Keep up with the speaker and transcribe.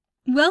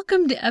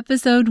Welcome to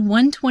episode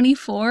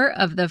 124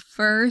 of the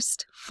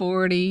First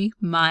 40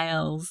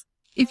 Miles.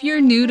 If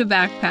you're new to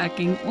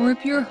backpacking, or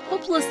if you're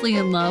hopelessly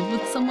in love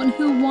with someone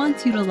who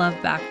wants you to love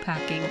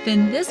backpacking,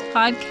 then this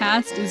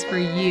podcast is for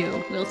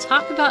you. We'll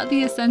talk about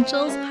the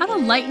essentials, how to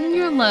lighten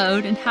your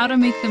load, and how to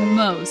make the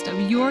most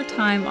of your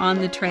time on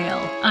the trail.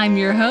 I'm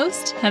your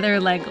host, Heather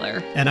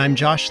Legler. And I'm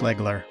Josh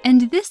Legler.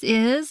 And this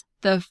is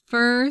the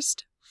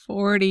First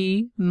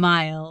 40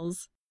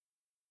 Miles.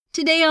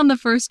 Today on the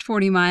First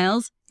 40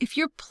 Miles, if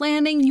you're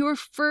planning your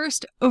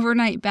first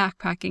overnight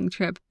backpacking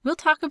trip, we'll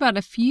talk about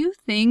a few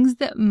things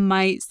that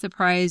might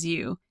surprise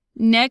you.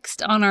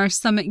 Next on our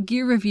Summit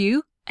Gear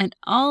Review, an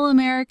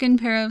all-American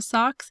pair of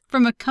socks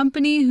from a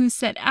company who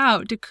set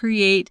out to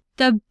create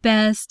the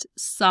best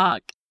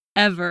sock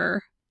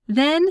ever.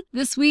 Then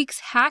this week's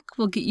hack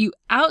will get you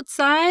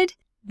outside,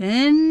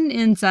 then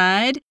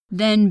inside,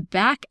 then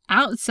back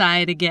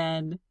outside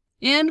again.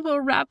 And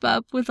we'll wrap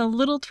up with a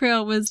little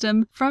trail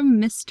wisdom from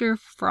Mr.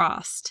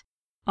 Frost.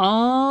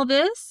 All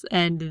this,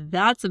 and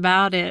that's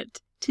about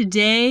it,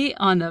 today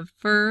on the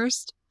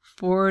First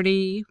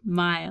 40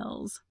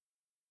 Miles.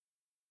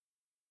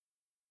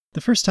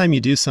 The first time you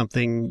do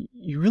something,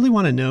 you really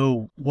want to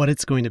know what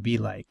it's going to be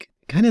like.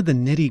 Kind of the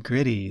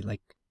nitty-gritty,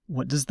 like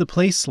what does the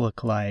place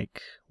look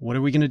like? What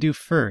are we going to do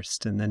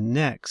first and then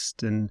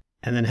next? And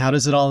then how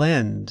does it all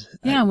end?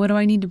 Yeah, what do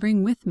I need to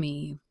bring with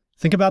me?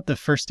 Think about the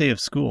first day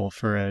of school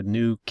for a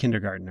new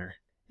kindergartner.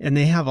 And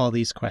they have all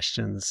these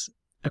questions.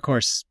 Of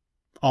course,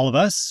 all of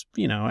us,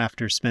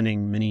 after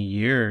spending many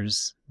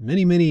years,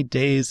 many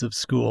days of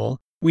school,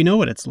 we know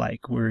what it's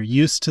like. We're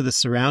used to the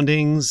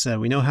surroundings.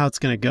 We know how it's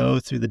going to go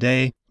through the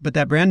day. But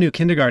that brand new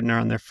kindergartner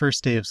on their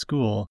first day of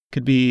school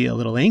could be a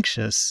little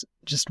anxious,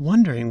 just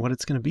wondering what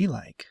it's going to be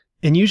like.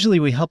 And usually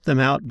we help them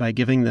out by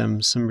giving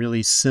them some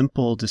really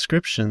simple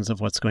descriptions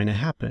of what's going to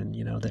happen.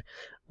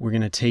 We're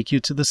going to take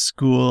you to the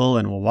school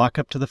and we'll walk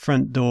up to the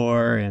front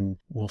door and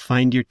we'll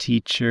find your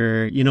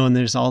teacher, and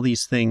there's all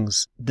these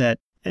things that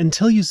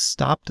until you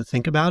stop to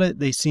think about it,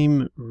 they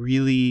seem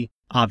really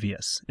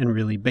obvious and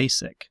really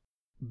basic.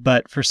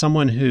 But for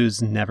someone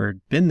who's never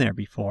been there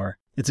before,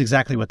 it's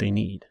exactly what they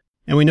need.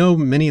 And we know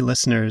many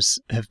listeners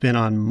have been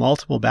on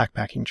multiple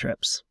backpacking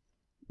trips.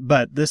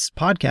 But this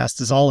podcast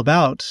is all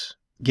about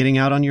getting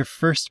out on your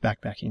first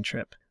backpacking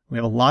trip. We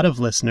have a lot of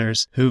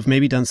listeners who've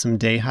maybe done some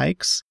day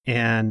hikes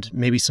and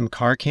maybe some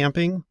car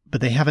camping,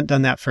 but they haven't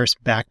done that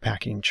first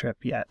backpacking trip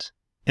yet.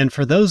 And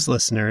for those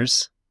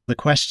listeners, the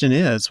question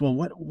is, well,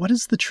 what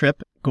is the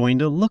trip going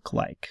to look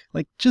like?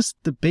 Like just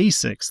the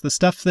basics, the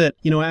stuff that,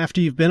 after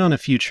you've been on a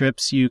few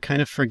trips, you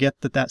kind of forget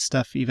that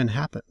stuff even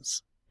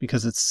happens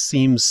because it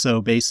seems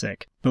so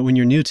basic. But when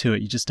you're new to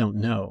it, you just don't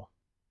know.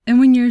 And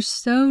when you're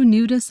so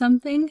new to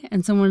something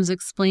and someone's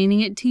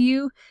explaining it to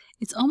you,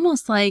 it's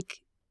almost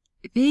like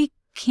they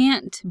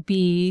can't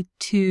be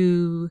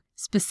too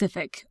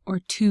specific or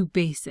too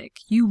basic.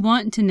 You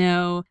want to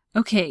know,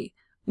 okay,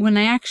 when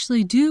I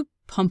actually do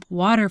pump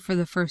water for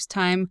the first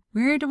time,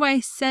 where do I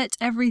set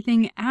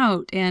everything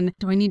out? And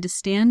do I need to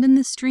stand in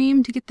the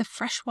stream to get the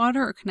fresh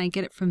water, or can I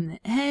get it from the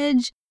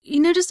edge?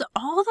 Just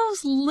all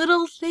those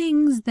little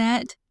things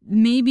that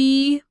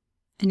maybe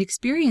an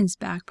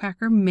experienced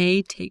backpacker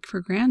may take for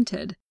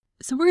granted.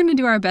 So we're going to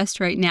do our best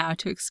right now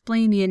to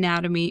explain the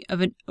anatomy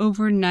of an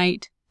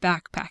overnight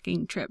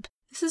backpacking trip.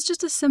 This is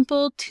just a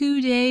simple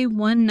 2-day,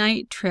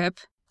 1-night trip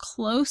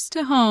close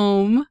to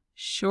home,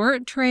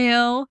 short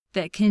trail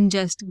that can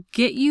just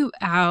get you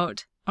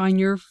out on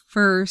your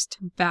first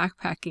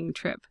backpacking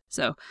trip.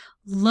 So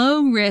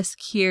low risk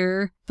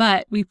here,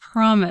 but we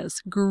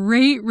promise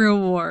great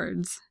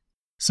rewards.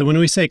 So when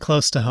we say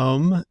close to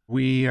home,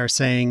 we are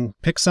saying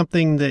pick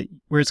something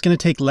where it's going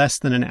to take less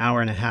than an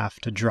hour and a half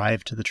to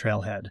drive to the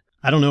trailhead.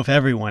 I don't know if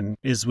everyone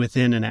is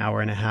within an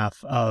hour and a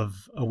half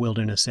of a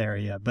wilderness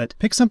area, but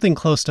pick something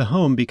close to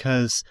home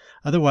because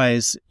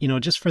otherwise,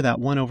 just for that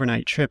one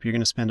overnight trip, you're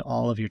going to spend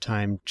all of your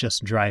time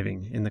just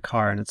driving in the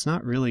car, and it's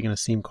not really going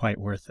to seem quite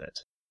worth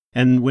it.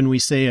 And when we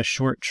say a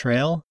short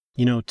trail,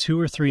 2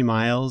 or 3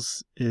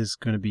 miles is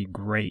going to be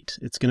great.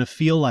 It's going to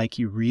feel like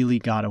you really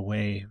got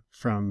away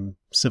from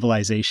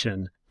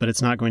civilization, but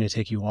it's not going to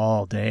take you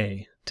all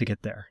day to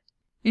get there.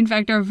 In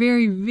fact, our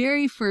very,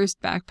 very first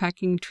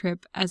backpacking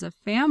trip as a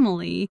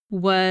family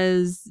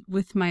was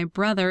with my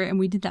brother, and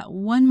we did that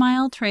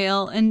 1-mile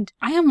trail, and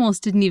I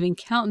almost didn't even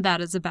count that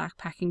as a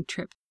backpacking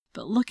trip.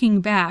 But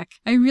looking back,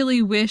 I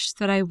really wish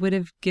that I would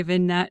have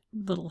given that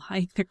little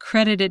hike the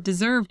credit it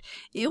deserved.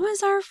 It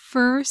was our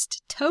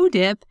first toe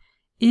dip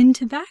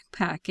into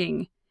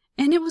backpacking,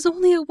 and it was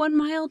only a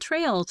 1-mile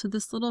trail to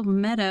this little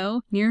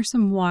meadow near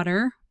some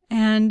water,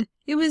 and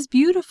it was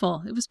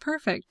beautiful. It was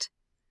perfect.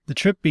 The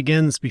trip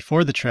begins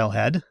before the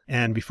trailhead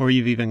and before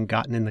you've even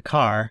gotten in the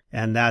car,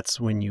 and that's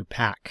when you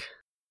pack.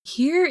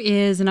 Here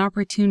is an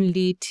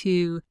opportunity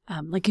to,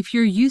 if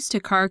you're used to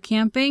car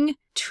camping,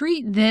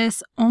 treat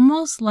this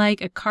almost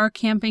like a car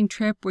camping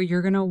trip where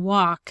you're going to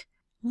walk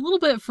a little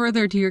bit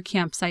further to your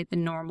campsite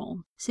than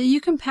normal. So you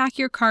can pack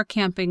your car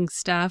camping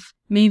stuff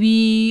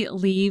Maybe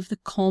leave the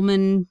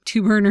Coleman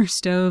 2-burner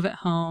stove at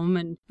home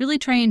and really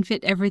try and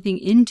fit everything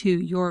into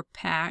your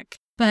pack.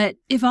 But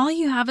if all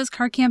you have is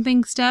car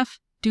camping stuff,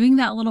 doing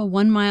that little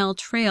 1-mile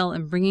trail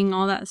and bringing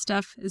all that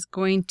stuff is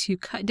going to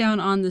cut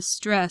down on the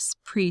stress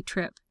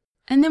pre-trip.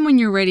 And then when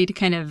you're ready to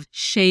kind of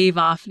shave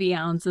off the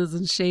ounces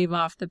and shave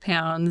off the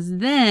pounds,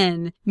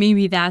 then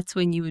maybe that's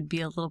when you would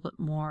be a little bit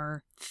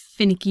more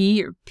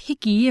finicky or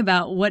picky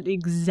about what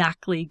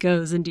exactly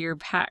goes into your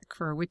pack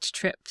for which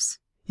trips.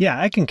 Yeah,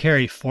 I can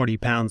carry 40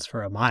 pounds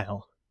for a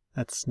mile.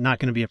 That's not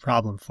going to be a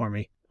problem for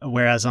me.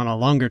 Whereas on a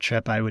longer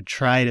trip, I would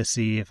try to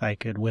see if I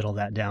could whittle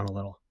that down a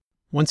little.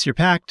 Once you're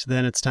packed,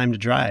 then it's time to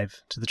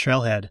drive to the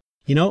trailhead.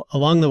 You know,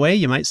 along the way,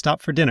 you might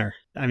stop for dinner.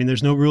 I mean,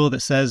 there's no rule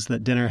that says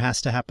that dinner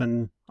has to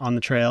happen on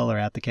the trail or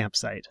at the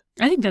campsite.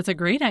 I think that's a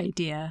great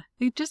idea.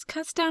 It just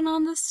cuts down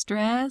on the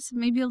stress,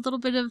 maybe a little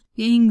bit of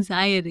the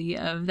anxiety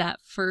of that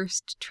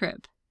first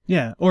trip.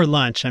 Yeah, or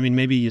lunch. I mean,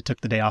 maybe you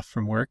took the day off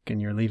from work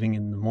and you're leaving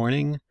in the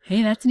morning.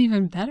 Hey, that's an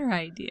even better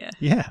idea.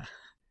 Yeah.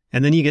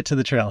 And then you get to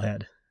the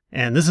trailhead.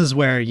 And this is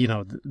where, you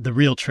know, the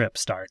real trip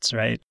starts,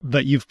 right?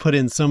 But you've put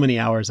in so many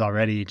hours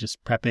already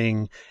just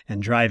prepping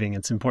and driving.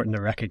 It's important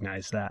to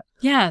recognize that.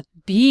 Yeah,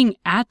 being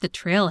at the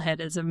trailhead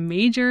is a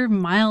major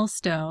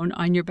milestone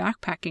on your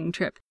backpacking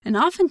trip. And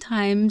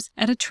oftentimes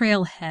at a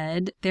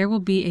trailhead, there will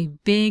be a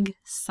big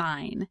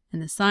sign.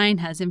 And the sign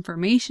has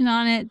information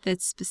on it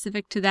that's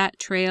specific to that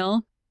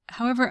trail.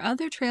 However,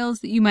 other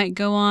trails that you might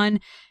go on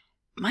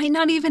might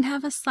not even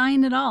have a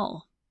sign at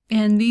all.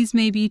 And these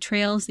may be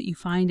trails that you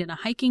find in a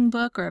hiking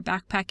book or a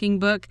backpacking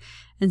book.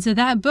 And so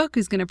that book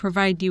is going to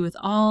provide you with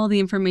all the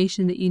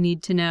information that you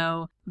need to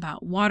know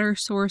about water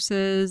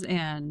sources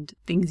and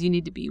things you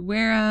need to be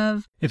aware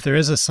of. If there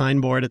is a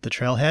signboard at the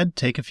trailhead,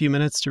 take a few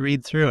minutes to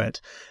read through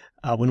it.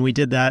 When we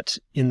did that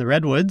in the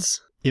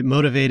Redwoods, it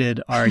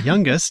motivated our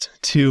youngest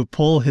to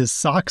pull his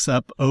socks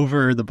up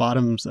over the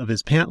bottoms of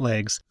his pant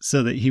legs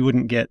so that he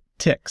wouldn't get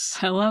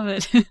ticks. I love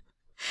it.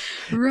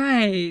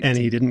 Right. And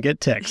he didn't get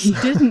ticks. He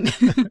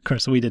didn't. Of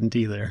course, we didn't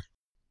either.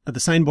 The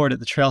signboard at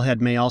the trailhead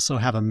may also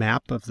have a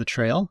map of the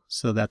trail,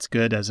 so that's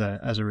good as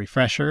a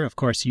refresher. Of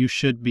course, you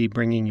should be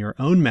bringing your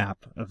own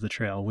map of the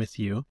trail with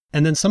you.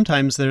 And then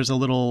sometimes there's a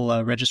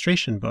little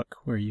registration book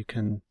where you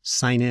can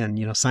sign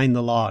in, sign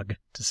the log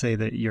to say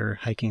that you're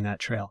hiking that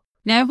trail.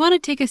 Now, I want to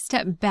take a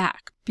step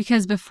back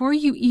because before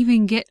you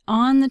even get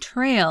on the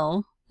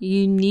trail,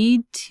 you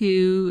need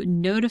to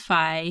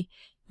notify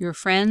your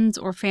friends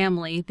or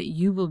family that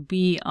you will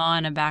be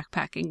on a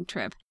backpacking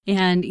trip.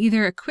 And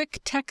either a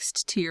quick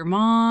text to your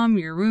mom,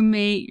 your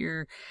roommate,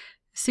 your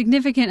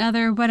significant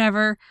other,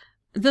 whatever,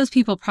 those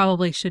people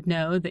probably should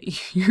know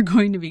that you're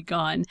going to be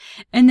gone.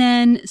 And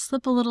then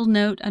slip a little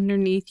note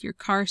underneath your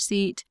car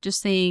seat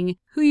just saying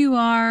who you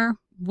are,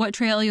 what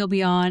trail you'll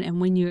be on, and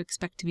when you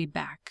expect to be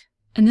back.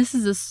 And this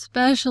is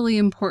especially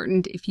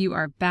important if you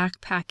are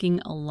backpacking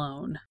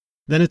alone.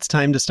 Then it's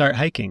time to start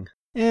hiking.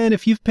 And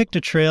if you've picked a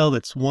trail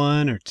that's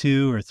 1 or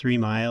 2 or 3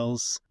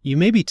 miles, you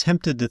may be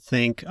tempted to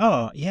think,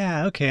 oh,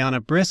 yeah, okay, on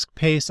a brisk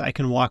pace, I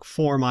can walk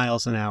 4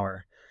 miles an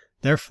hour.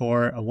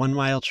 Therefore, a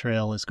 1-mile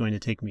trail is going to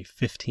take me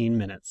 15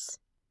 minutes.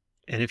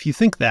 And if you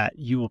think that,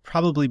 you will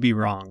probably be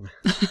wrong.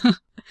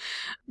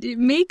 It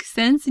makes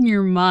sense in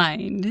your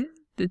mind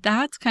that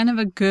that's kind of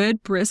a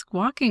good brisk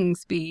walking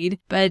speed,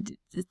 but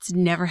it's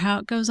never how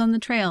it goes on the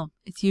trail.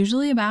 It's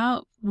usually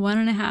about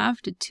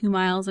 1.5 to 2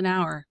 miles an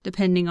hour,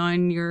 depending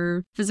on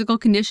your physical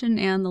condition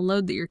and the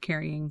load that you're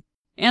carrying.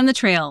 And the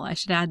trail, I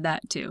should add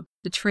that too.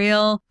 The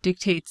trail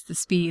dictates the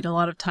speed. A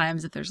lot of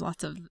times if there's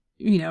lots of,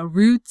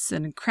 roots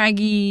and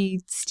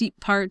craggy, steep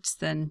parts,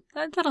 then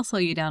that'll slow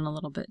you down a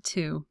little bit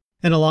too.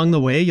 And along the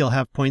way, you'll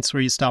have points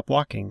where you stop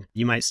walking.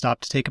 You might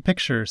stop to take a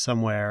picture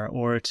somewhere,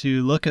 or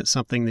to look at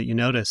something that you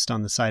noticed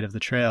on the side of the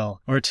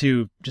trail, or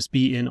to just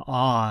be in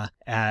awe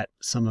at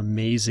some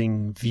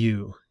amazing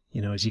view,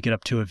 as you get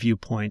up to a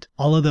viewpoint.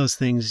 All of those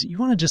things, you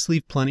want to just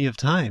leave plenty of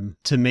time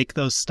to make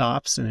those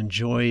stops and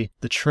enjoy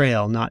the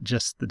trail, not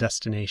just the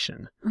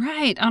destination.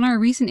 Right. On our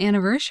recent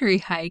anniversary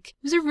hike, it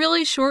was a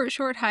really short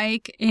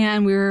hike,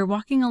 and we were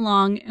walking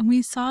along and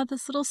we saw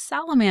this little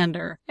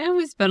salamander, and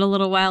we spent a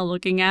little while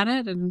looking at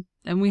it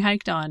and we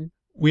hiked on.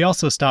 We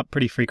also stop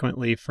pretty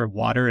frequently for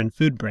water and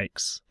food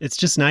breaks. It's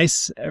just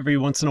nice every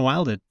once in a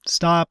while to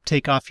stop,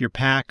 take off your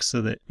pack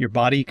so that your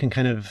body can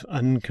kind of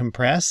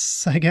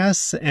uncompress, I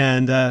guess,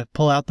 and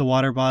pull out the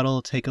water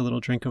bottle, take a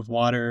little drink of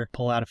water,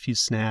 pull out a few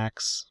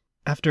snacks.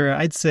 After,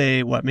 I'd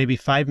say, maybe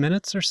 5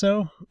 minutes or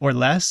so, or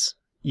less,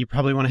 you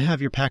probably want to have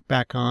your pack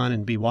back on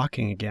and be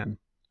walking again.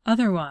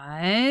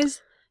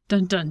 Otherwise...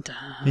 Dun, dun, dun.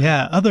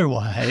 Yeah,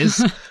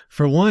 otherwise,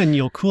 for one,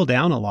 you'll cool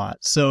down a lot.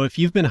 So if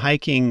you've been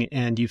hiking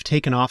and you've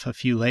taken off a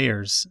few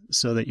layers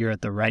so that you're at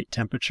the right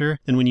temperature,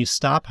 then when you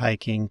stop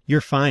hiking, you're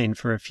fine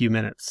for a few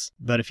minutes.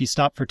 But if you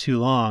stop for too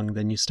long,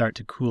 then you start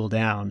to cool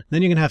down.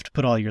 Then you're going to have to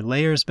put all your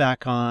layers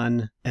back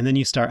on, and then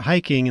you start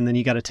hiking, and then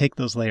you got to take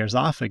those layers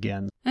off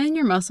again. And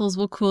your muscles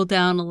will cool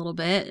down a little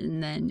bit,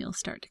 and then you'll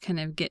start to kind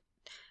of get,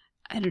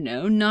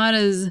 not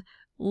as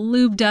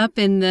lubed up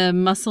in the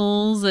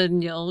muscles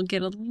and you'll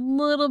get a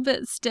little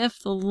bit stiff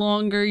the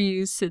longer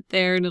you sit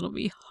there, and it'll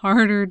be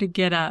harder to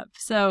get up.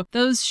 So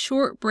those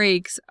short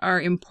breaks are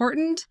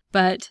important,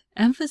 but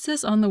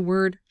emphasis on the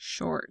word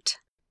short.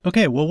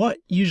 Okay, well, what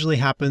usually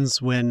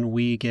happens when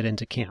we get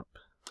into camp?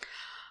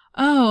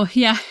 Oh,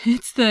 yeah,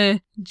 it's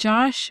the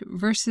Josh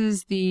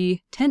versus the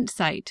tent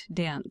site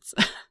dance.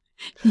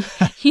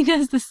 He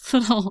does this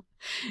little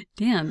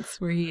dance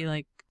where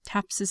he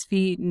taps his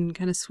feet and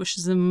kind of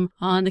swishes them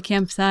on the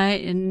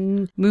campsite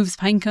and moves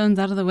pine cones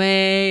out of the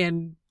way.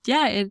 And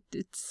yeah,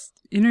 it's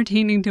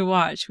entertaining to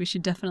watch. We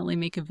should definitely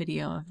make a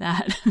video of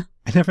that.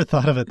 I never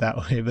thought of it that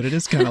way, but it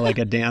is kind of like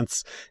a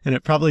dance, and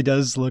it probably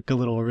does look a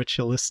little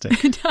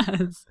ritualistic. It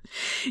does.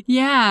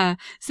 Yeah.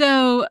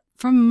 So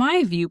from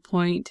my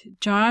viewpoint,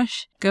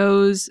 Josh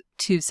goes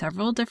to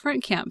several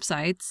different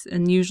campsites,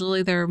 and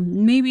usually they're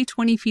maybe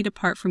 20 feet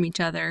apart from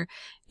each other.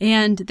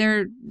 And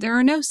there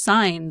are no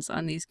signs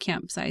on these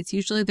campsites.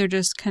 Usually they're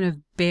just kind of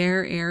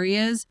bare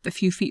areas, a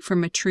few feet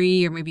from a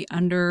tree or maybe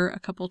under a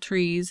couple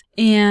trees.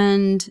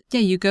 And yeah,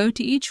 you go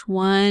to each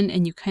one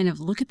and you kind of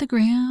look at the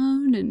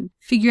ground and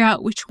figure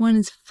out which one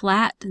is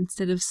flat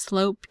instead of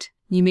sloped.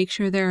 You make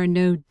sure there are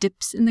no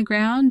dips in the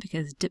ground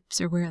because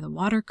dips are where the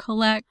water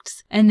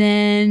collects. And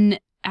then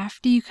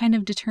after you kind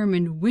of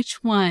determine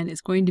which one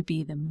is going to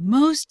be the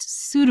most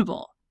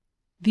suitable,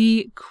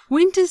 the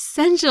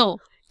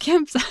quintessential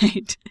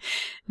campsite,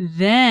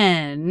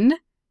 then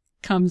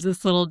comes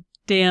this little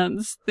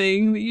dance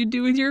thing that you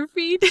do with your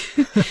feet.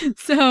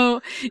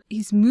 So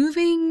he's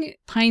moving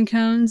pine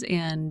cones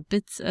and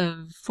bits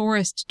of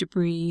forest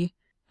debris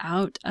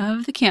out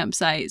of the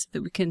campsite so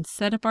that we can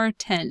set up our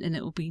tent and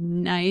it will be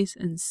nice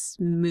and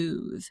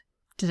smooth.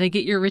 Did I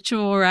get your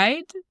ritual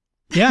right?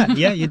 Yeah,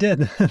 you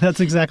did. That's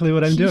exactly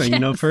what I'm doing.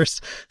 Yes.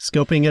 First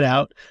scoping it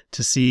out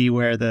to see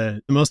where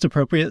the most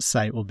appropriate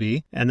site will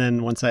be. And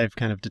then once I've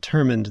kind of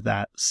determined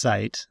that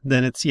site,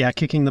 then it's,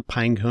 kicking the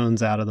pine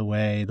cones out of the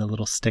way, the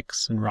little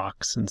sticks and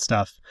rocks and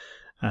stuff,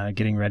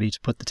 getting ready to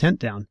put the tent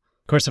down.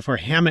 Of course, if we're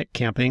hammock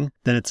camping,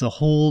 then it's a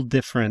whole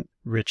different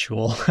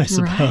ritual, I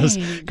suppose,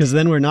 because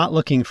then we're not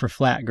looking for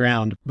flat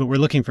ground, but we're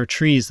looking for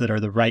trees that are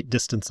the right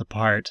distance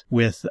apart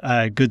with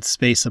a good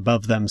space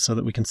above them so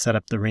that we can set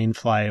up the rain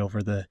fly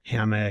over the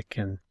hammock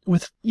and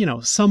with,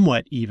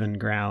 somewhat even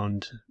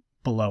ground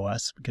below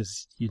us,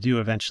 because you do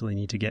eventually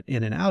need to get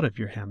in and out of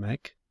your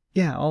hammock.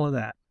 Yeah, all of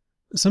that.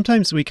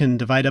 Sometimes we can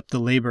divide up the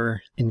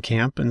labor in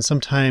camp, and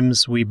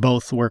sometimes we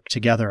both work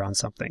together on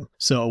something.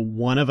 So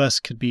one of us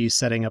could be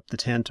setting up the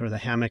tent or the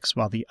hammocks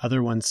while the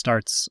other one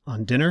starts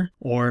on dinner,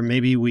 or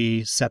maybe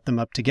we set them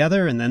up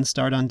together and then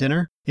start on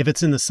dinner. If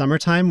it's in the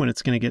summertime when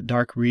it's going to get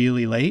dark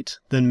really late,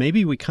 then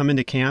maybe we come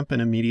into camp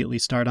and immediately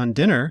start on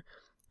dinner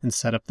and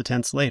set up the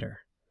tents later.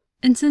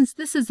 And since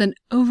this is an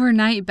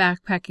overnight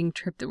backpacking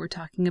trip that we're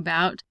talking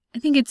about, I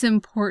think it's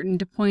important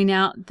to point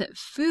out that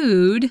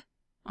food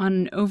on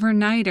an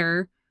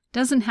overnighter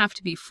doesn't have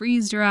to be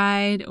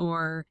freeze-dried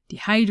or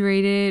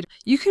dehydrated.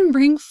 You can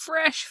bring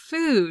fresh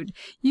food.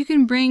 You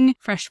can bring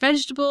fresh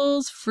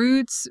vegetables,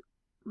 fruits,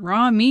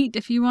 raw meat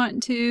if you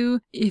want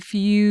to. If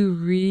you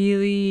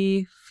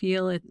really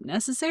feel it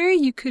necessary,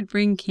 you could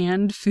bring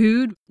canned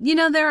food.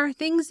 There are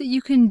things that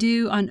you can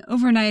do on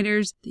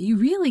overnighters that you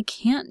really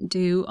can't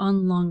do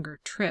on longer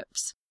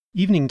trips.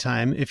 Evening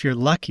time, if you're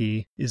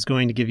lucky, is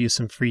going to give you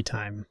some free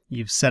time.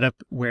 You've set up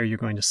where you're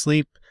going to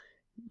sleep.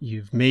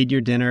 You've made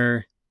your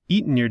dinner,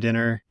 eaten your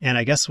dinner, and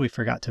I guess we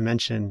forgot to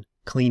mention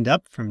cleaned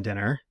up from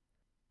dinner.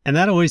 And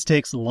that always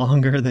takes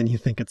longer than you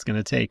think it's going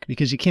to take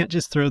because you can't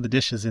just throw the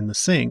dishes in the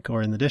sink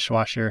or in the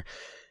dishwasher.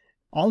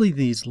 All of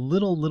these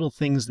little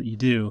things that you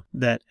do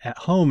that at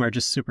home are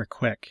just super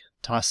quick.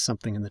 Toss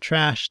something in the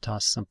trash,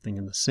 toss something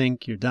in the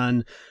sink, you're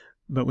done.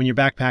 But when you're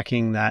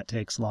backpacking, that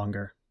takes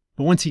longer.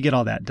 But once you get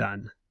all that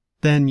done,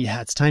 then,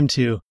 it's time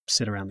to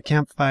sit around the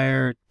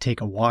campfire,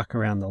 take a walk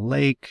around the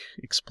lake,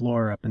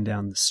 explore up and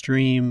down the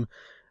stream,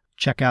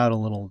 check out a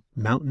little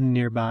mountain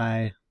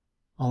nearby,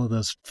 all of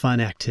those fun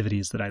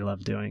activities that I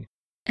love doing.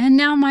 And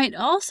now might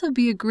also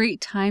be a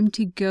great time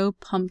to go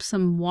pump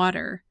some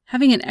water.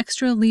 Having an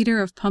extra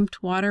liter of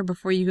pumped water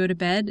before you go to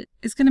bed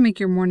is going to make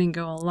your morning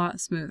go a lot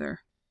smoother.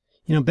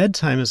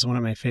 Bedtime is one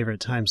of my favorite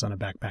times on a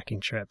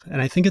backpacking trip,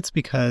 and I think it's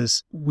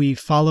because we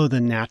follow the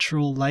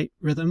natural light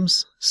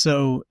rhythms.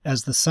 So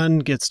as the sun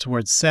gets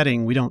towards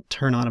setting, we don't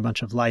turn on a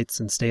bunch of lights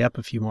and stay up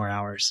a few more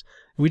hours.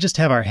 We just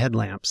have our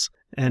headlamps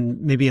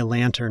and maybe a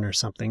lantern or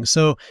something.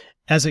 So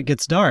as it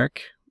gets dark,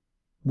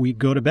 we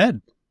go to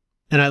bed.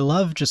 And I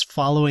love just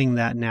following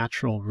that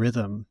natural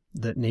rhythm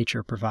that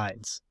nature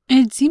provides.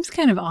 And it seems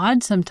kind of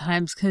odd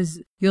sometimes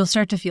because you'll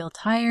start to feel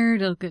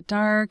tired, it'll get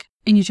dark,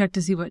 and you check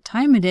to see what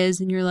time it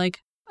is, and you're like,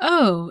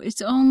 oh,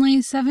 it's only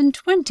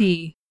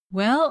 7:20.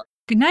 Well,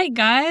 good night,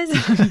 guys.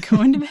 I'm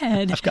going to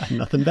bed. I've got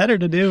nothing better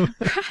to do.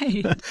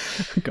 Right.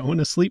 Going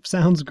to sleep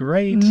sounds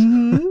great.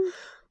 Mm-hmm.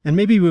 And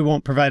maybe we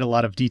won't provide a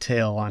lot of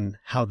detail on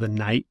how the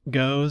night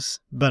goes,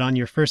 but on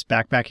your first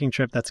backpacking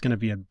trip, that's going to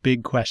be a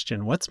big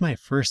question. What's my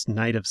first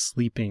night of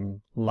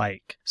sleeping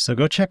like? So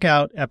go check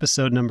out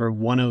episode number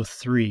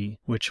 103,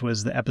 which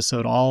was the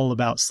episode all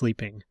about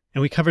sleeping.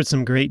 And we covered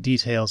some great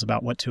details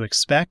about what to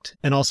expect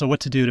and also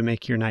what to do to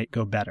make your night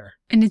go better.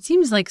 And it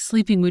seems like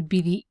sleeping would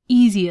be the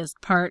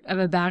easiest part of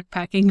a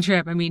backpacking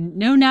trip. I mean,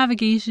 no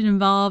navigation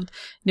involved,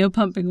 no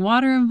pumping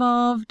water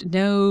involved,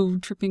 no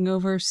tripping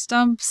over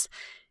stumps.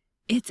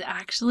 It's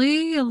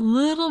actually a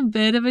little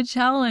bit of a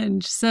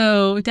challenge.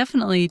 So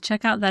definitely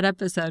check out that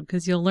episode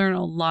because you'll learn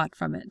a lot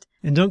from it.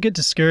 And don't get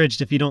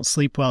discouraged if you don't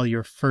sleep well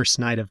your first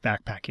night of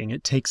backpacking.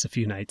 It takes a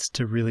few nights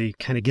to really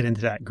kind of get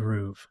into that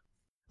groove.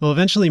 Well,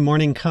 eventually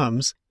morning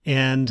comes,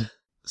 and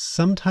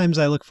sometimes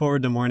I look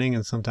forward to morning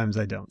and sometimes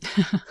I don't.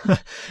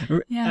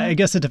 Yeah. I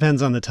guess it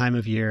depends on the time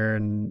of year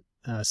and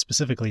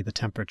specifically the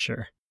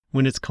temperature.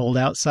 When it's cold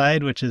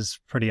outside, which is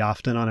pretty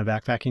often on a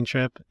backpacking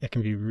trip, it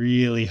can be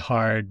really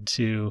hard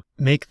to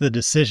make the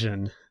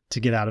decision to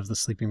get out of the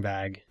sleeping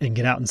bag and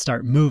get out and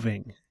start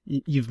moving.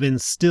 You've been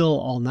still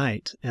all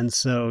night, and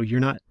so you're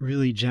not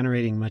really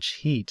generating much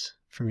heat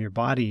from your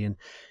body.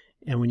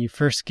 And when you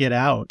first get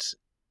out,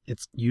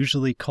 it's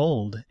usually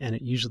cold and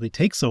it usually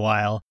takes a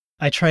while.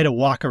 I try to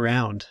walk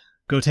around,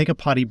 go take a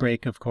potty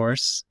break, of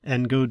course,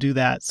 and go do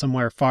that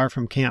somewhere far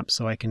from camp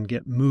so I can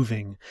get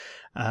moving,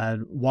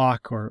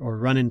 walk or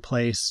run in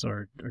place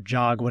or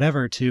jog,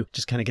 whatever, to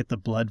just kind of get the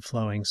blood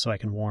flowing so I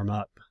can warm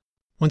up.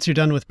 Once you're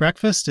done with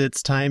breakfast,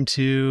 it's time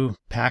to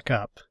pack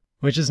up,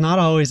 which is not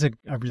always a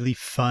really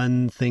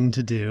fun thing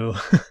to do.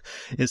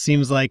 It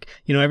seems like,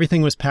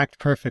 everything was packed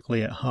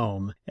perfectly at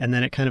home, and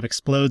then it kind of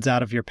explodes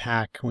out of your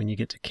pack when you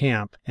get to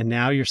camp, and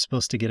now you're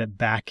supposed to get it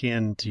back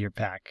into your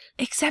pack.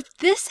 Except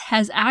this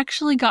has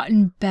actually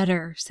gotten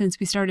better since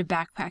we started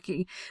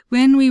backpacking.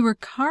 When we were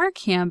car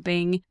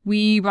camping,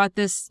 we brought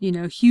this,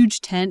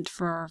 huge tent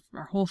for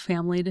our whole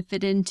family to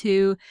fit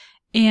into,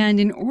 and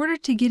in order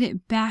to get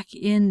it back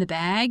in the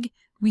bag,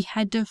 we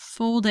had to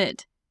fold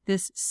it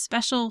this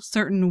special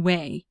certain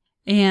way.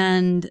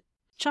 And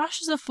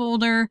Josh is a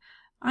folder.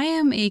 I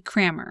am a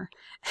crammer.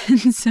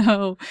 And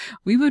so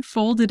we would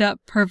fold it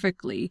up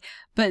perfectly.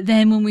 But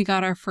then when we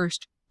got our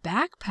first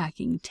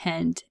backpacking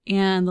tent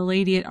and the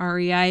lady at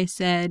REI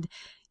said,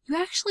 you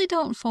actually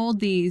don't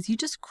fold these. You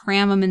just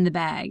cram them in the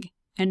bag.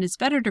 And it's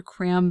better to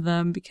cram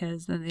them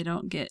because then they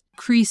don't get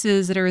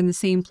creases that are in the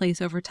same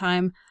place over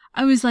time.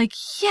 I was like,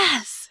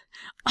 yes,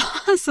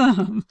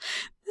 awesome.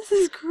 This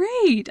is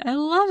great. I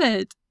love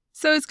it.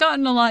 So it's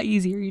gotten a lot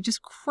easier. You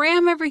just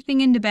cram everything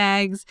into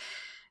bags.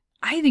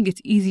 I think it's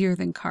easier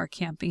than car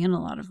camping in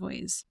a lot of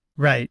ways.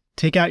 Right.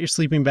 Take out your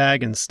sleeping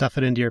bag and stuff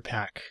it into your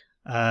pack.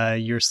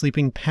 Your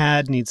sleeping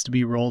pad needs to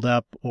be rolled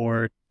up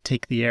or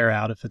take the air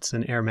out if it's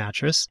an air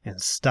mattress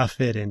and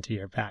stuff it into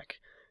your pack.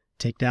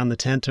 Take down the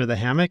tent or the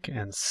hammock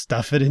and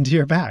stuff it into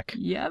your pack.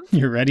 Yep.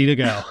 You're ready to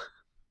go.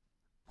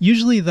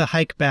 Usually the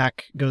hike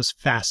back goes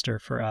faster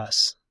for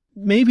us.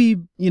 Maybe,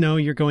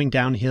 you're going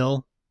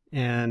downhill.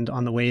 And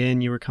on the way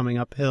in, you were coming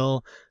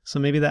uphill, so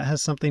maybe that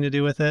has something to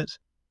do with it.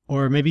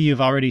 Or maybe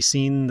you've already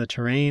seen the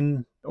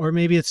terrain, or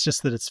maybe it's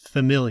just that it's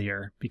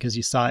familiar because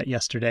you saw it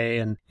yesterday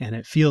and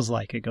it feels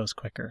like it goes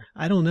quicker.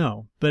 I don't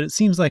know, but it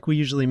seems like we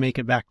usually make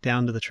it back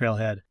down to the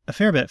trailhead a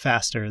fair bit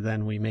faster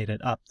than we made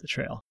it up the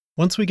trail.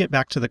 Once we get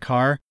back to the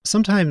car,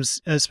 sometimes,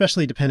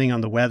 especially depending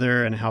on the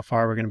weather and how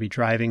far we're going to be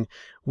driving,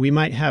 we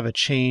might have a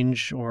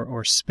change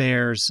or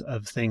spares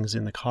of things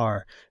in the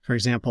car. For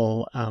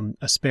example,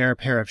 a spare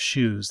pair of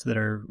shoes that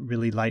are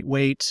really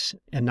lightweight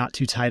and not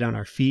too tight on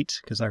our feet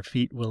because our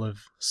feet will have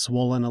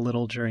swollen a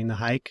little during the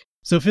hike.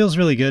 So it feels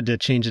really good to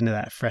change into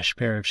that fresh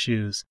pair of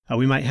shoes.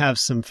 We might have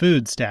some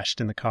food stashed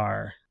in the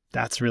car.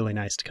 That's really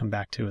nice to come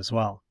back to as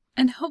well.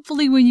 And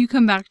hopefully when you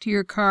come back to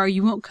your car,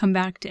 you won't come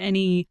back to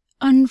any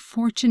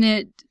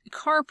unfortunate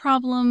car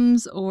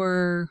problems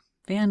or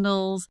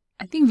vandals.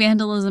 I think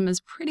vandalism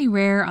is pretty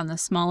rare on the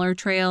smaller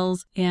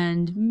trails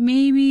and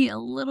maybe a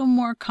little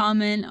more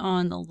common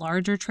on the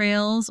larger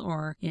trails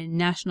or in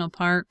national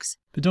parks.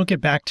 But don't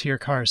get back to your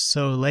car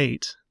so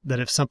late that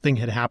if something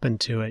had happened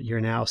to it,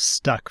 you're now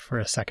stuck for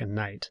a second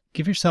night.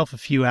 Give yourself a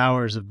few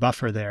hours of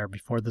buffer there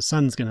before the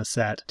sun's going to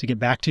set to get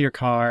back to your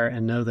car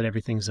and know that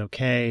everything's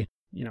okay.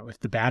 If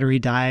the battery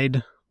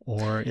died,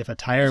 or if a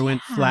tire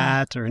went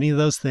flat or any of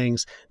those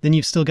things, then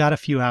you've still got a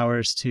few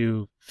hours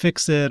to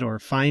fix it or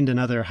find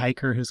another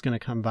hiker who's going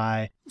to come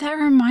by. That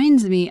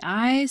reminds me,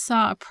 I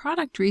saw a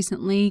product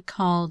recently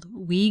called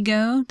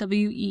Weego,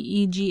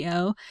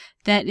 W-E-E-G-O,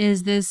 that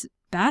is this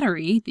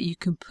battery that you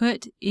can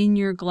put in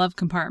your glove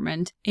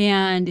compartment.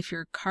 And if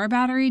your car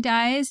battery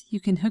dies,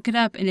 you can hook it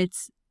up and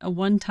it's a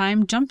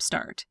one-time jump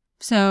start.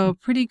 So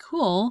pretty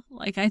cool.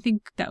 I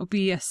think that would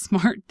be a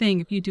smart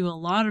thing if you do a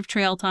lot of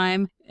trail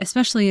time,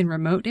 especially in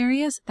remote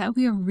areas. That would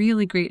be a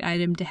really great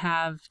item to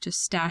have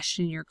just stashed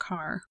in your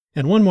car.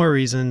 And one more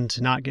reason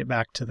to not get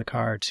back to the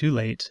car too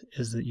late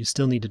is that you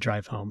still need to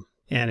drive home.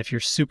 And if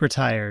you're super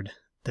tired,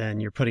 then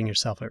you're putting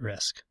yourself at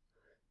risk.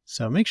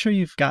 So make sure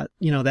you've got,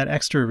 that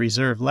extra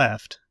reserve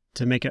left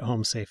to make it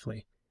home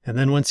safely. And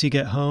then once you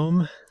get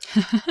home,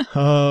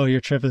 oh,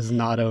 your trip is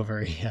not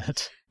over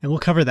yet. And we'll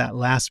cover that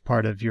last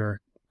part of your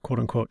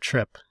quote-unquote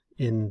trip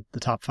in the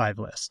top 5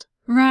 list.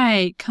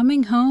 Right.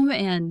 Coming home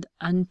and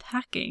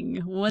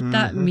unpacking, what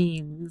that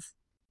means.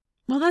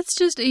 Well, that's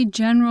just a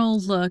general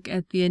look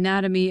at the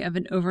anatomy of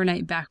an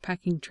overnight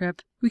backpacking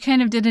trip. We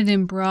kind of did it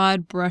in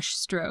broad brush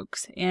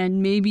strokes,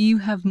 and maybe you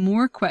have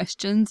more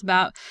questions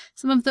about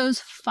some of those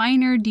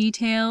finer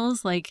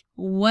details, like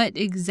what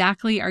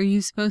exactly are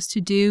you supposed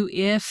to do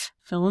if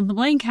fill in the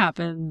blank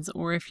happens,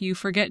 or if you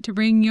forget to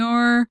bring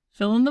your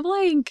fill in the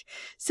blank.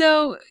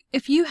 So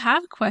if you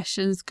have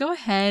questions, go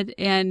ahead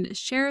and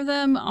share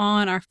them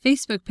on our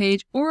Facebook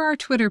page or our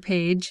Twitter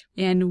page,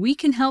 and we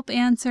can help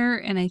answer.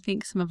 And I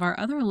think some of our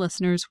other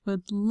listeners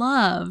would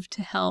love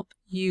to help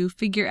you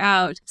figure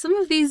out some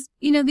of these,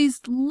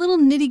 these little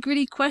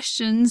nitty-gritty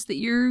questions that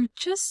you're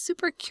just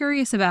super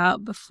curious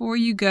about before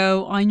you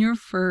go on your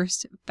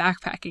first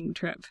backpacking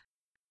trip.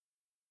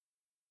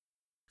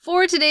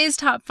 For today's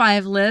top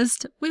 5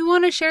 list, we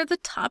want to share the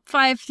top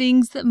 5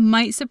 things that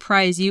might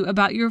surprise you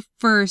about your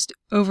first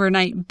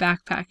overnight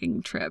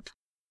backpacking trip.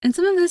 And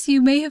some of this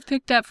you may have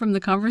picked up from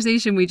the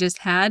conversation we just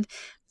had.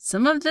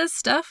 Some of this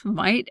stuff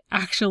might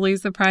actually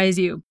surprise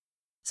you.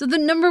 So the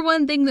number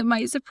one thing that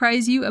might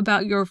surprise you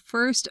about your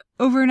first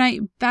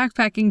overnight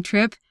backpacking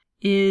trip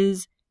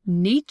is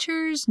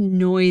nature's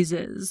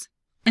noises.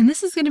 And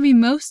this is going to be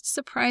most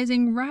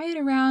surprising right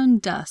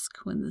around dusk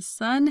when the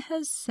sun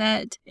has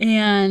set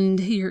and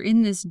you're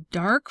in this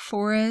dark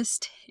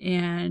forest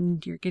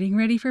and you're getting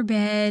ready for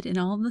bed, and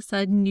all of a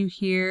sudden you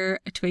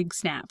hear a twig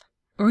snap,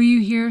 or you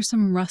hear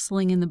some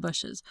rustling in the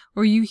bushes,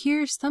 or you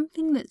hear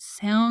something that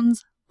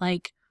sounds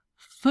like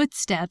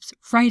footsteps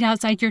right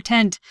outside your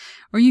tent,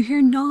 or you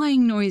hear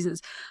gnawing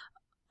noises.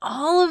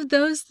 All of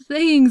those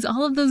things,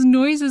 all of those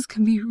noises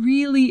can be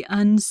really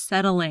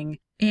unsettling.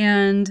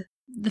 And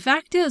the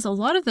fact is, a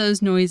lot of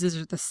those noises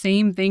are the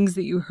same things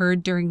that you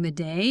heard during the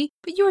day,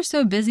 but you were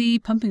so busy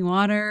pumping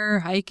water,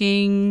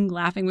 hiking,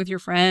 laughing with your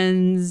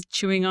friends,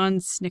 chewing on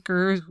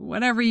Snickers,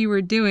 whatever you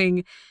were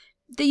doing,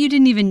 that you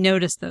didn't even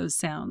notice those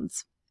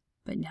sounds.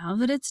 But now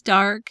that it's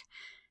dark,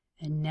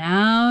 and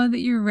now that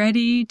you're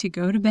ready to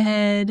go to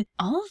bed,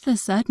 all of a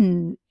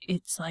sudden,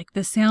 it's like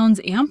the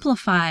sounds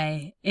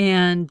amplify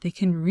and they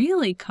can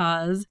really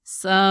cause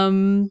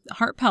some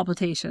heart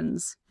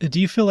palpitations.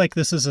 Do you feel like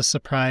this is a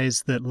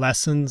surprise that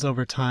lessens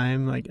over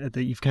time, like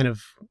that you've kind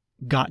of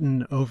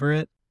gotten over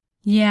it?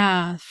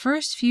 Yeah,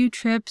 first few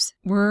trips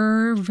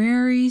were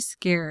very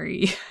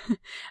scary.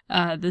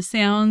 The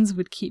sounds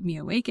would keep me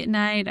awake at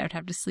night. I would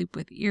have to sleep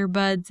with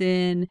earbuds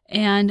in.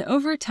 And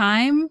over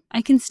time,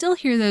 I can still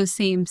hear those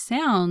same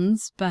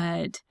sounds,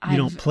 but you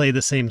don't play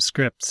the same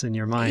scripts in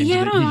your mind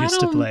that you used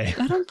to play.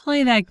 I don't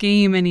play that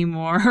game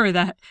anymore, or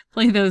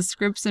play those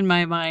scripts in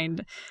my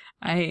mind.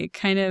 I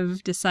kind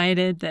of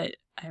decided that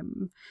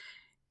I'm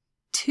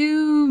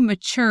too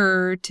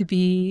mature to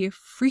be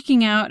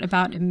freaking out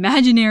about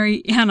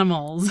imaginary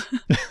animals.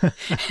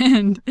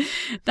 And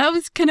that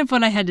was kind of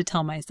what I had to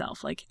tell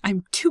myself. Like,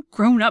 I'm too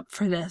grown up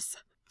for this.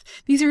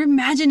 These are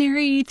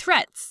imaginary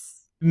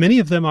threats. Many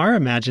of them are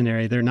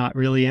imaginary. They're not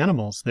really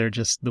animals. They're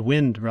just the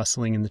wind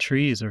rustling in the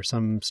trees or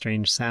some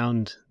strange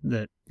sound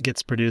that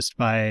gets produced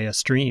by a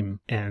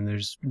stream. And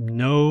there's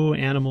no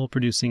animal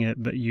producing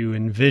it, but you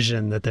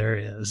envision that there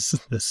is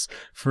this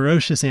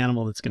ferocious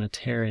animal that's going to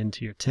tear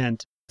into your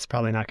tent. It's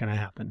probably not going to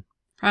happen.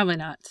 Probably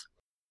not.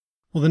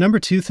 Well, the number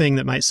 2 thing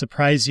that might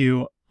surprise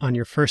you on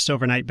your first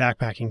overnight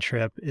backpacking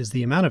trip is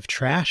the amount of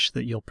trash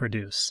that you'll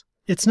produce.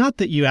 It's not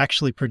that you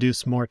actually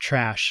produce more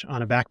trash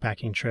on a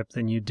backpacking trip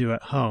than you do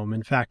at home.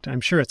 In fact,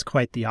 I'm sure it's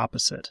quite the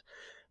opposite.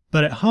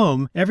 But at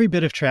home, every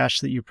bit of trash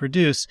that you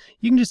produce,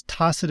 you can just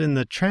toss it in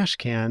the trash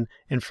can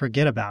and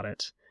forget about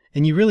it.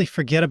 And you really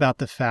forget about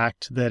the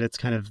fact that it's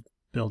kind of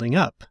building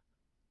up.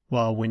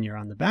 Well, when you're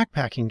on the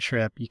backpacking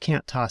trip, you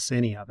can't toss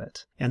any of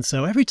it. And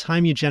so every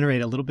time you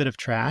generate a little bit of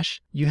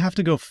trash, you have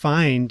to go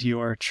find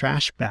your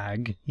trash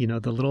bag,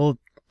 the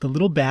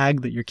little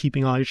bag that you're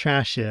keeping all your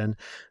trash in,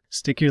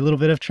 stick your little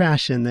bit of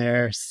trash in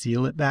there,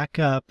 seal it back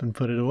up and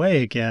put it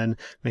away again.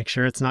 Make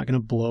sure it's not going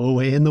to blow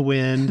away in the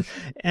wind.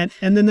 And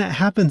then that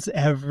happens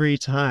every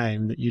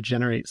time that you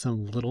generate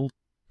some little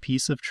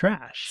piece of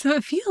trash. So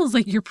it feels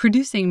like you're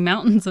producing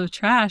mountains of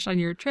trash on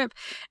your trip.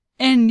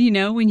 And,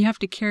 when you have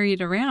to carry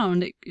it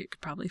around, it could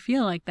probably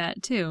feel like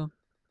that too.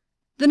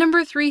 The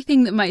number 3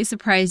 thing that might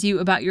surprise you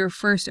about your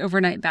first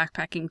overnight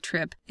backpacking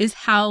trip is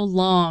how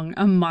long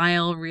a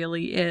mile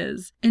really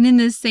is. And in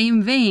this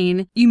same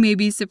vein, you may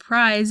be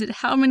surprised at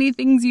how many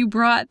things you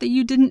brought that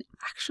you didn't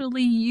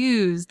actually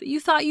use, that you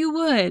thought you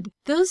would.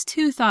 Those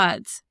 2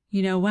 thoughts,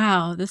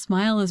 wow, this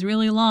mile is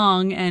really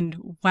long, and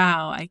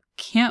wow, I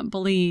can't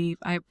believe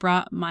I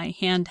brought my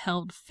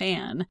handheld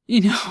fan,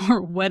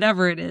 or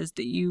whatever it is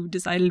that you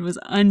decided was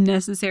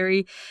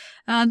unnecessary.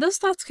 Those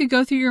thoughts could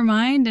go through your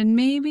mind, and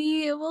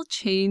maybe it will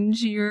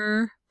change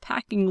your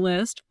packing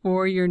list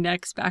for your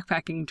next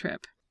backpacking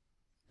trip.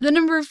 The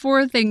number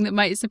 4 thing that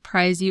might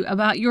surprise you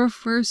about your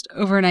first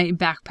overnight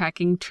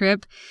backpacking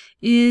trip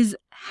is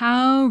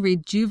how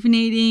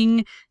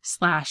rejuvenating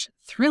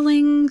 /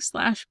 thrilling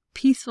 /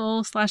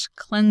 peaceful /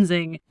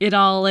 cleansing it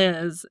all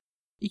is.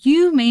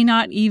 You may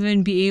not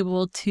even be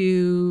able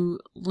to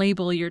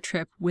label your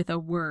trip with a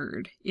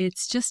word.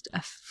 It's just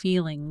a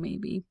feeling,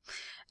 maybe.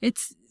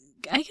 It's,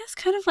 I guess,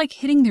 kind of like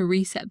hitting the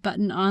reset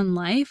button on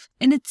life.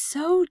 And it's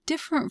so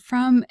different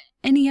from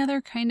any other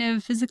kind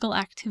of physical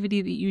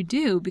activity that you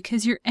do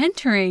because you're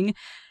entering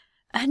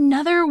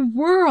another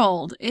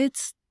world.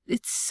 It's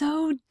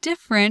so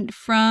different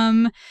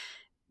from,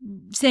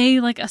 say,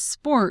 like a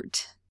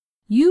sport.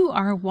 You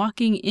are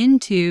walking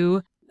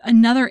into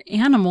another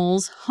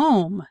animal's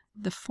home,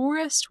 the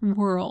forest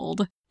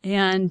world,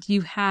 and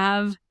you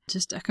have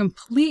just a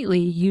completely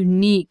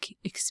unique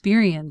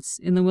experience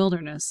in the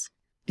wilderness.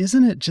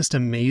 Isn't it just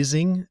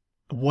amazing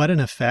what an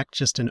effect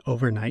just an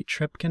overnight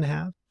trip can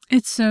have?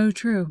 It's so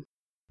true.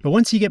 But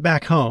once you get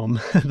back home,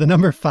 the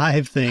number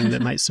 5 thing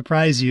that might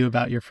surprise you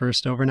about your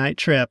first overnight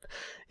trip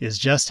is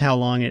just how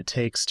long it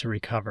takes to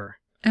recover.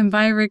 And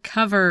by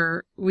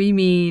recover, we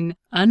mean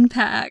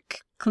unpack,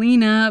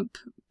 clean up,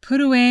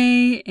 put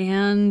away,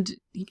 and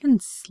even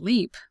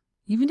sleep.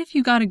 Even if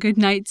you got a good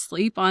night's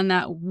sleep on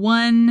that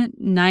one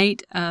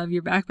night of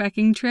your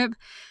backpacking trip,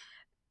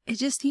 it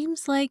just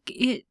seems like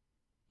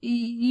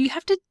you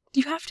have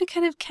to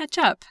kind of catch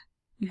up.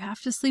 You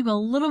have to sleep a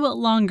little bit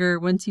longer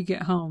once you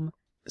get home.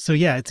 So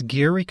yeah, it's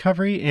gear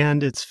recovery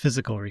and it's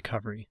physical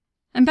recovery.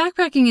 And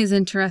backpacking is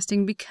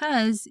interesting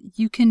because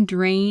you can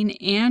drain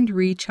and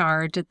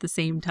recharge at the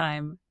same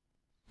time.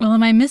 Well,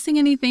 am I missing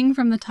anything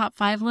from the top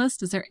 5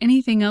 list? Is there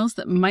anything else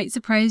that might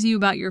surprise you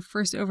about your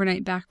first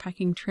overnight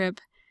backpacking trip?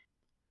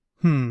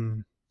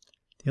 The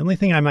only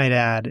thing I might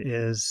add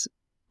is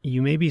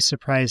you may be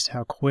surprised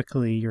how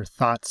quickly your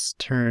thoughts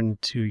turn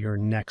to your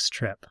next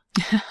trip.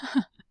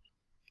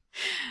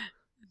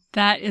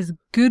 That is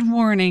good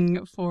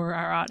warning for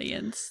our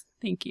audience.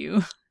 Thank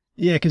you.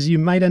 Yeah, because you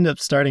might end up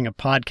starting a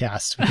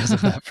podcast because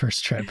of that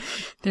first trip.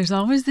 There's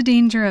always the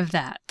danger of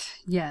that.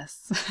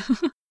 Yes.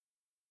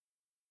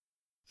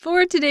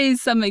 For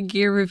today's Summit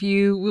Gear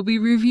review, we'll be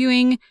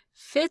reviewing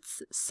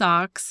Fitz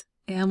socks,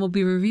 and we'll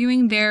be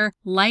reviewing their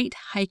Light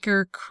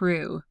Hiker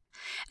Crew.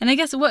 And I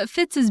guess what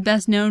Fitz is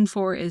best known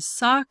for is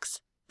socks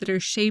that are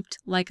shaped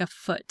like a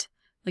foot.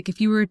 Like if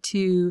you were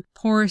to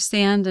pour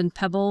sand and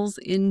pebbles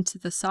into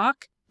the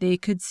sock, they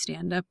could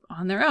stand up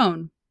on their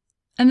own.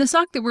 And the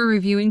sock that we're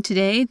reviewing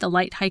today, the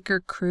Light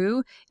Hiker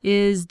Crew,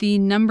 is the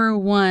number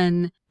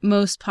 1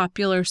 most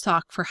popular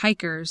sock for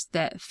hikers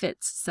that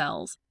Fitz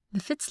sells. The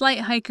Fitz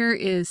Light Hiker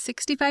is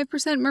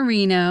 65%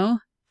 merino,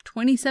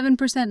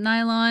 27%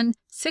 nylon,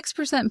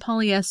 6%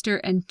 polyester,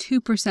 and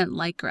 2%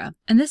 lycra.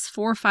 And this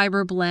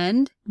 4-fiber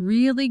blend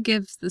really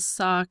gives the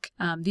sock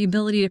the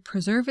ability to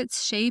preserve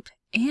its shape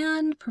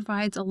and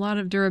provides a lot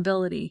of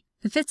durability.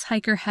 The Fitz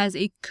Hiker has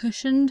a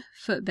cushioned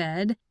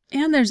footbed,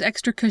 and there's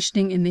extra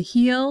cushioning in the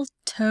heel,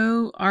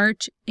 toe,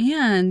 arch,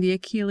 and the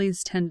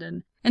Achilles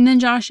tendon. And then,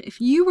 Josh, if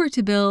you were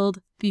to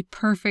build the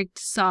perfect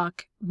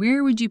sock,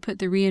 where would you put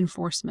the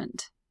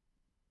reinforcement?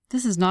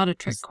 This is not a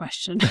trick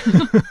question.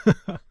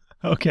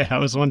 Okay, I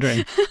was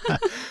wondering.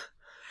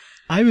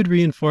 I would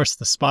reinforce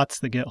the spots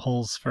that get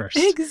holes first.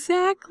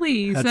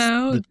 Exactly. That's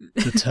so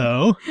the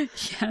toe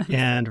yes.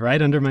 And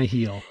right under my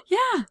heel.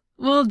 Yeah.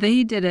 Well,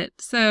 they did it.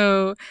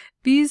 So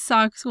these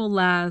socks will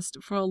last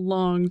for a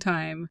long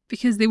time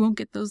because they won't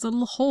get those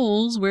little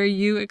holes where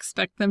you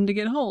expect them to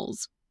get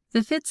holes.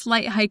 The Fitz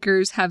Light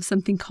Hikers have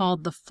something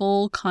called the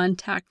full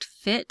contact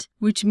fit,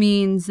 which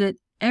means that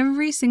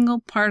every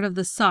single part of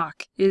the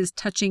sock is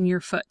touching your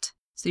foot.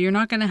 So you're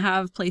not going to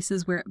have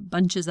places where it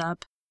bunches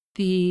up.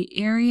 The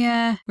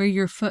area where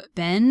your foot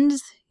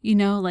bends,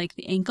 like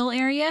the ankle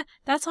area,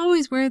 that's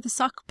always where the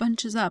sock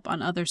bunches up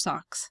on other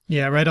socks.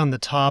 Yeah, right on the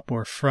top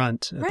or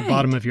front, at the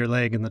bottom of your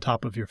leg and the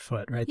top of your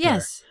foot, right there.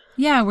 Yes.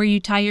 Yeah, where you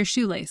tie your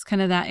shoelace,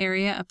 kind of that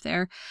area up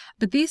there.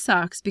 But these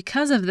socks,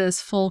 because of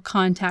this full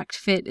contact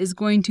fit, is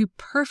going to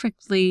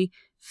perfectly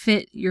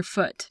fit your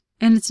foot.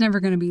 And it's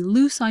never going to be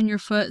loose on your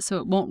foot, so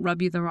it won't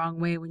rub you the wrong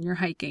way when you're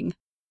hiking.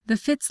 The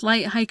Fitz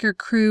Light Hiker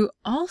Crew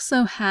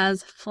also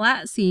has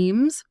flat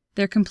seams.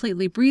 They're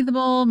completely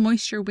breathable,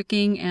 moisture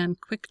wicking, and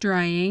quick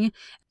drying.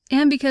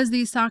 And because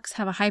these socks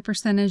have a high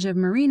percentage of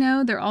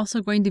merino, they're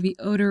also going to be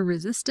odor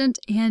resistant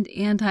and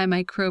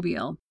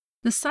antimicrobial.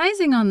 The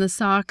sizing on the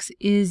socks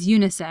is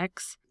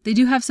unisex. They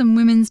do have some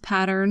women's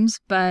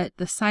patterns, but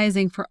the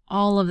sizing for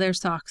all of their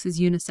socks is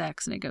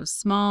unisex, and it goes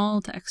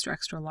small to extra,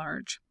 extra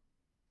large.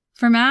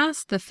 For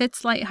mass, the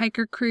Fitz Light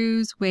Hiker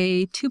Crews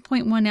weigh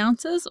 2.1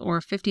 ounces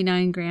or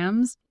 59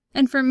 grams.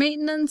 And for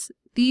maintenance,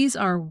 these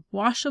are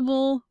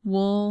washable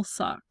wool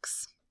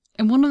socks.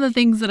 And one of the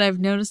things that I've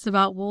noticed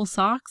about wool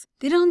socks,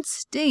 they don't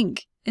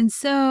stink. And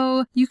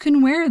so you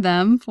can wear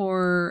them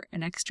for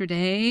an extra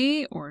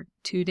day or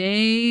 2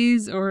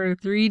 days or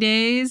 3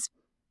 days.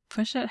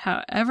 Push it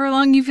however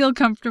long you feel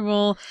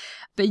comfortable.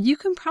 But you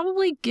can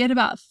probably get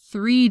about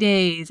 3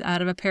 days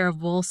out of a pair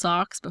of wool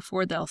socks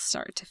before they'll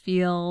start to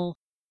feel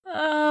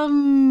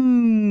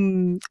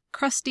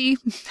Crusty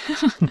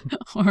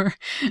or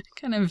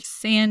kind of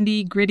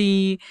sandy,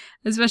 gritty,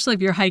 especially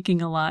if you're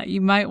hiking a lot.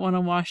 You might want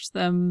to wash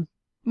them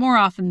more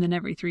often than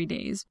every 3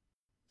 days.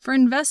 For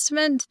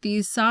investment,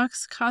 these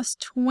socks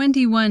cost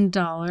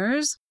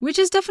 $21, which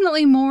is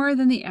definitely more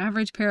than the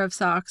average pair of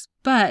socks,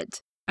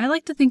 but I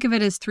like to think of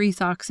it as 3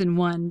 socks in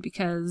one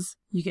because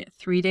you get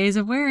 3 days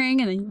of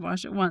wearing and then you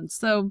wash it once.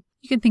 So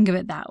you can think of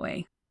it that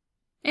way.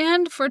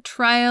 And for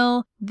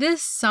trial,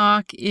 this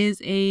sock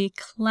is a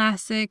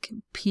classic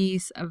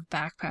piece of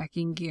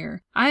backpacking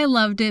gear. I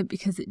loved it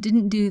because it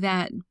didn't do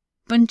that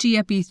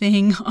bunchy-uppy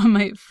thing on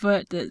my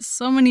foot that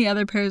so many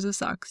other pairs of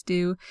socks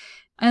do.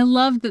 I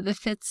love that the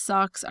Fitz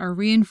socks are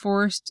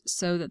reinforced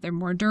so that they're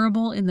more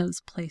durable in those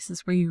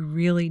places where you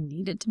really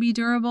need it to be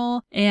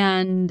durable,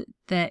 and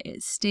that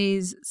it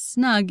stays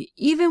snug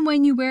even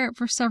when you wear it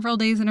for several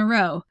days in a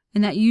row.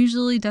 And that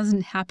usually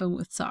doesn't happen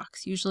with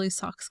socks. Usually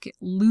socks get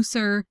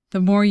looser the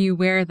more you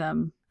wear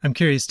them. I'm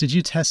curious, did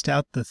you test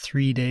out the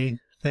 3-day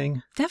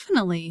thing?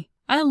 Definitely.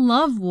 I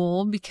love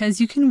wool because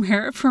you can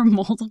wear it for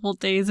multiple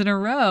days in a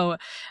row.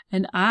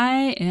 And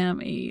I am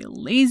a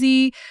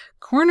lazy,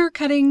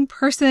 corner-cutting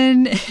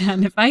person.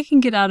 And if I can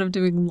get out of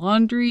doing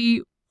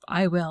laundry,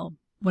 I will.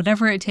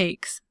 Whatever it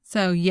takes.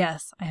 So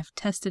yes, I have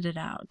tested it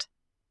out.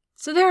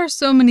 So there are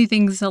so many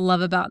things to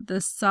love about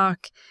this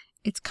sock.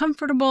 It's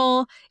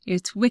comfortable,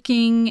 it's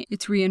wicking,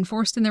 it's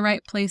reinforced in the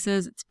right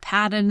places, it's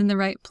padded in the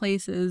right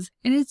places,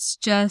 and it's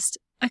just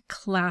a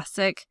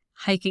classic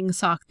hiking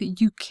sock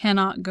that you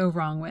cannot go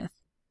wrong with.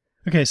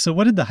 Okay, so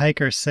what did the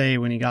hiker say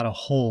when he got a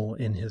hole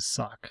in his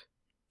sock?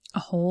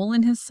 A hole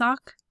in his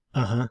sock?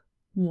 Uh-huh.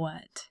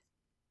 What?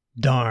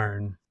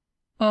 Darn.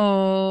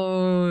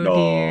 Oh,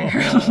 dear.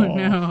 Oh,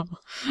 no.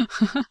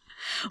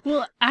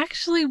 Well,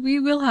 actually, we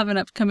will have an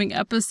upcoming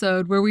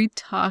episode where we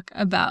talk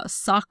about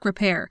sock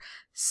repair.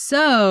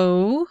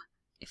 So,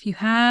 if you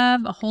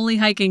have a holy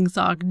hiking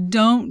sock,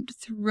 don't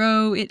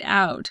throw it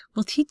out.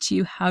 We'll teach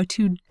you how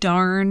to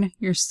darn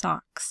your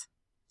socks.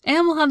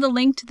 And we'll have the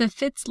link to the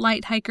Fitz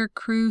Light Hiker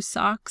Crew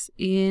socks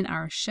in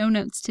our show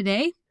notes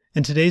today.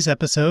 And today's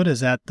episode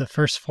is at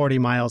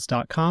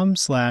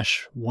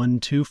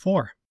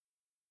thefirst40miles.com/124.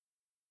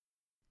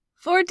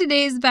 For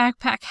today's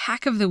Backpack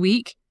Hack of the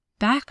Week,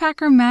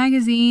 Backpacker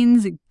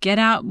Magazine's Get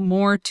Out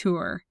More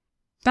Tour.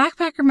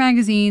 Backpacker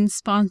Magazine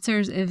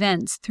sponsors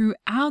events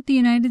throughout the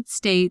United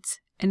States,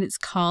 and it's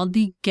called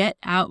the Get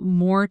Out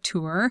More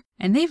Tour,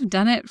 and they've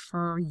done it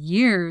for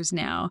years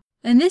now.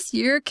 And this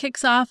year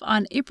kicks off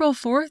on April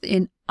 4th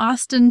in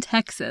Austin,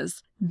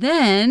 Texas.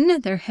 Then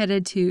they're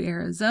headed to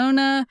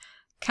Arizona,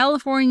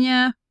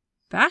 California,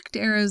 back to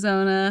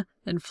Arizona,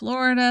 then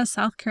Florida,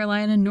 South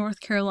Carolina, North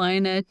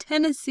Carolina,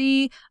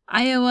 Tennessee,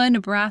 Iowa,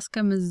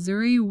 Nebraska,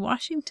 Missouri,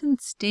 Washington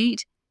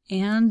State,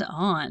 and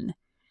on.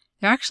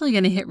 They're actually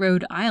going to hit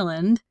Rhode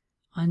Island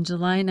on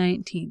July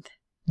 19th.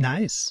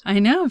 Nice. I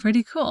know,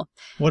 pretty cool.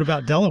 What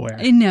about Delaware?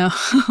 I know.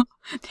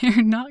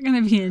 They're not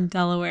going to be in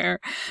Delaware,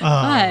 Oh.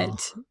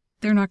 but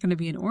they're not going to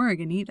be in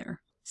Oregon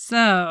either.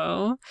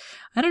 So,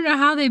 I don't know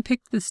how they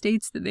picked the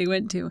states that they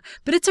went to,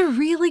 but it's a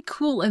really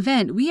cool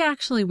event. We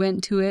actually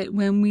went to it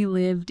when we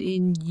lived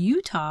in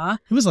Utah.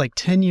 It was like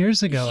 10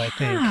 years ago, I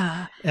think,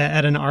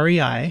 at an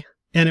REI.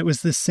 And it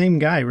was this same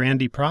guy,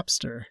 Randy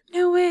Propster,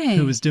 No way.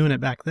 who was doing it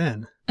back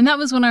then. And that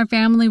was when our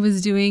family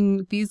was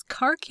doing these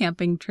car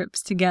camping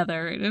trips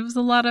together. It was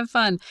a lot of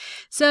fun.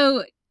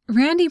 So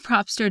Randy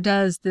Propster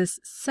does this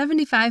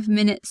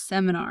 75-minute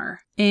seminar,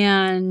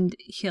 and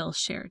he'll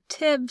share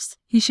tips.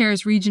 He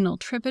shares regional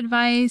trip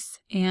advice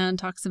and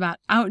talks about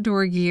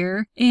outdoor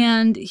gear.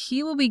 And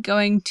he will be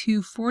going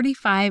to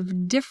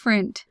 45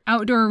 different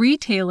outdoor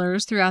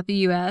retailers throughout the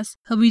U.S.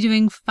 He'll be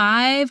doing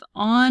 5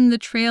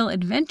 on-the-trail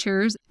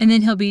adventures, and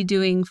then he'll be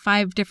doing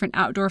 5 different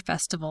outdoor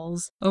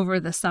festivals over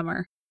the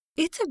summer.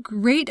 It's a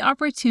great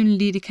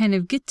opportunity to kind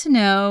of get to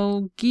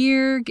know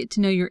gear, get to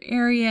know your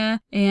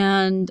area,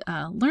 and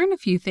learn a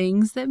few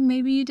things that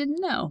maybe you didn't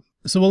know.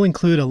 So we'll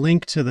include a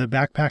link to the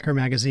Backpacker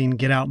Magazine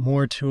Get Out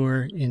More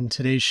tour in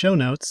today's show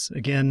notes.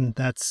 Again,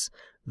 that's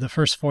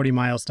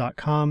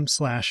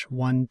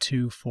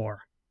thefirst40miles.com/124.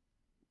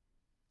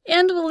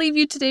 And we'll leave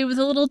you today with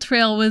a little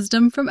trail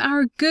wisdom from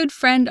our good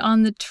friend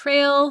on the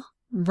trail,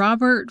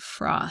 Robert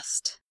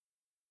Frost.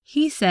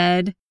 He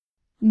said,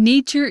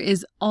 "Nature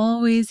is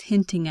always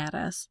hinting at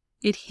us.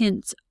 It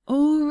hints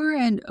over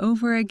and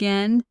over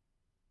again,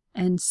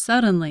 and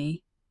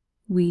suddenly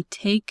we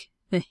take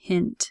the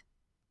hint."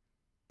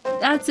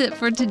 That's it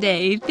for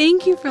today.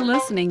 Thank you for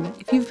listening.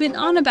 If you've been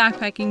on a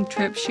backpacking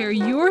trip, share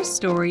your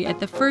story at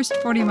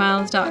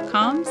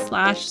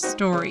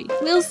thefirst40miles.com/story.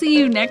 We'll see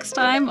you next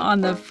time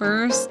on The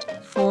First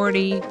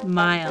 40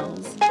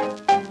 Miles.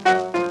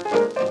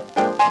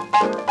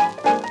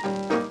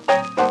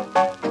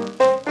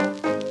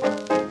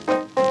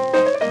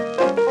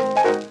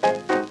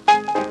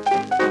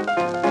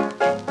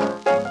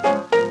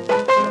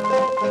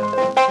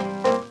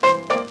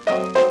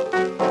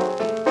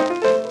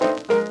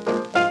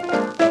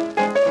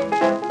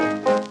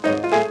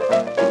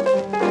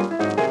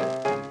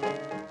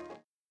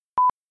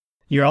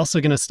 You're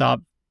also going to stop.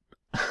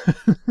 I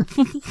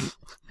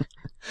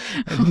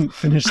didn't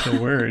finish the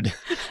word.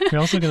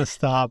 You're also going to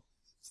stop.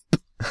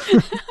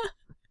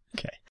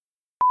 Okay.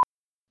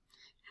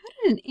 How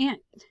did an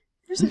ant?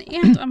 There's an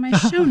ant on my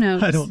show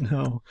notes. I don't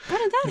know. How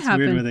did that It's happen?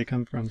 weird where they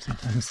come from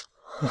sometimes.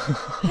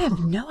 I have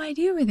no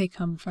idea where they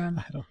come from.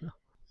 I don't know.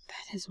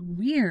 That is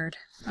weird.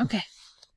 Okay.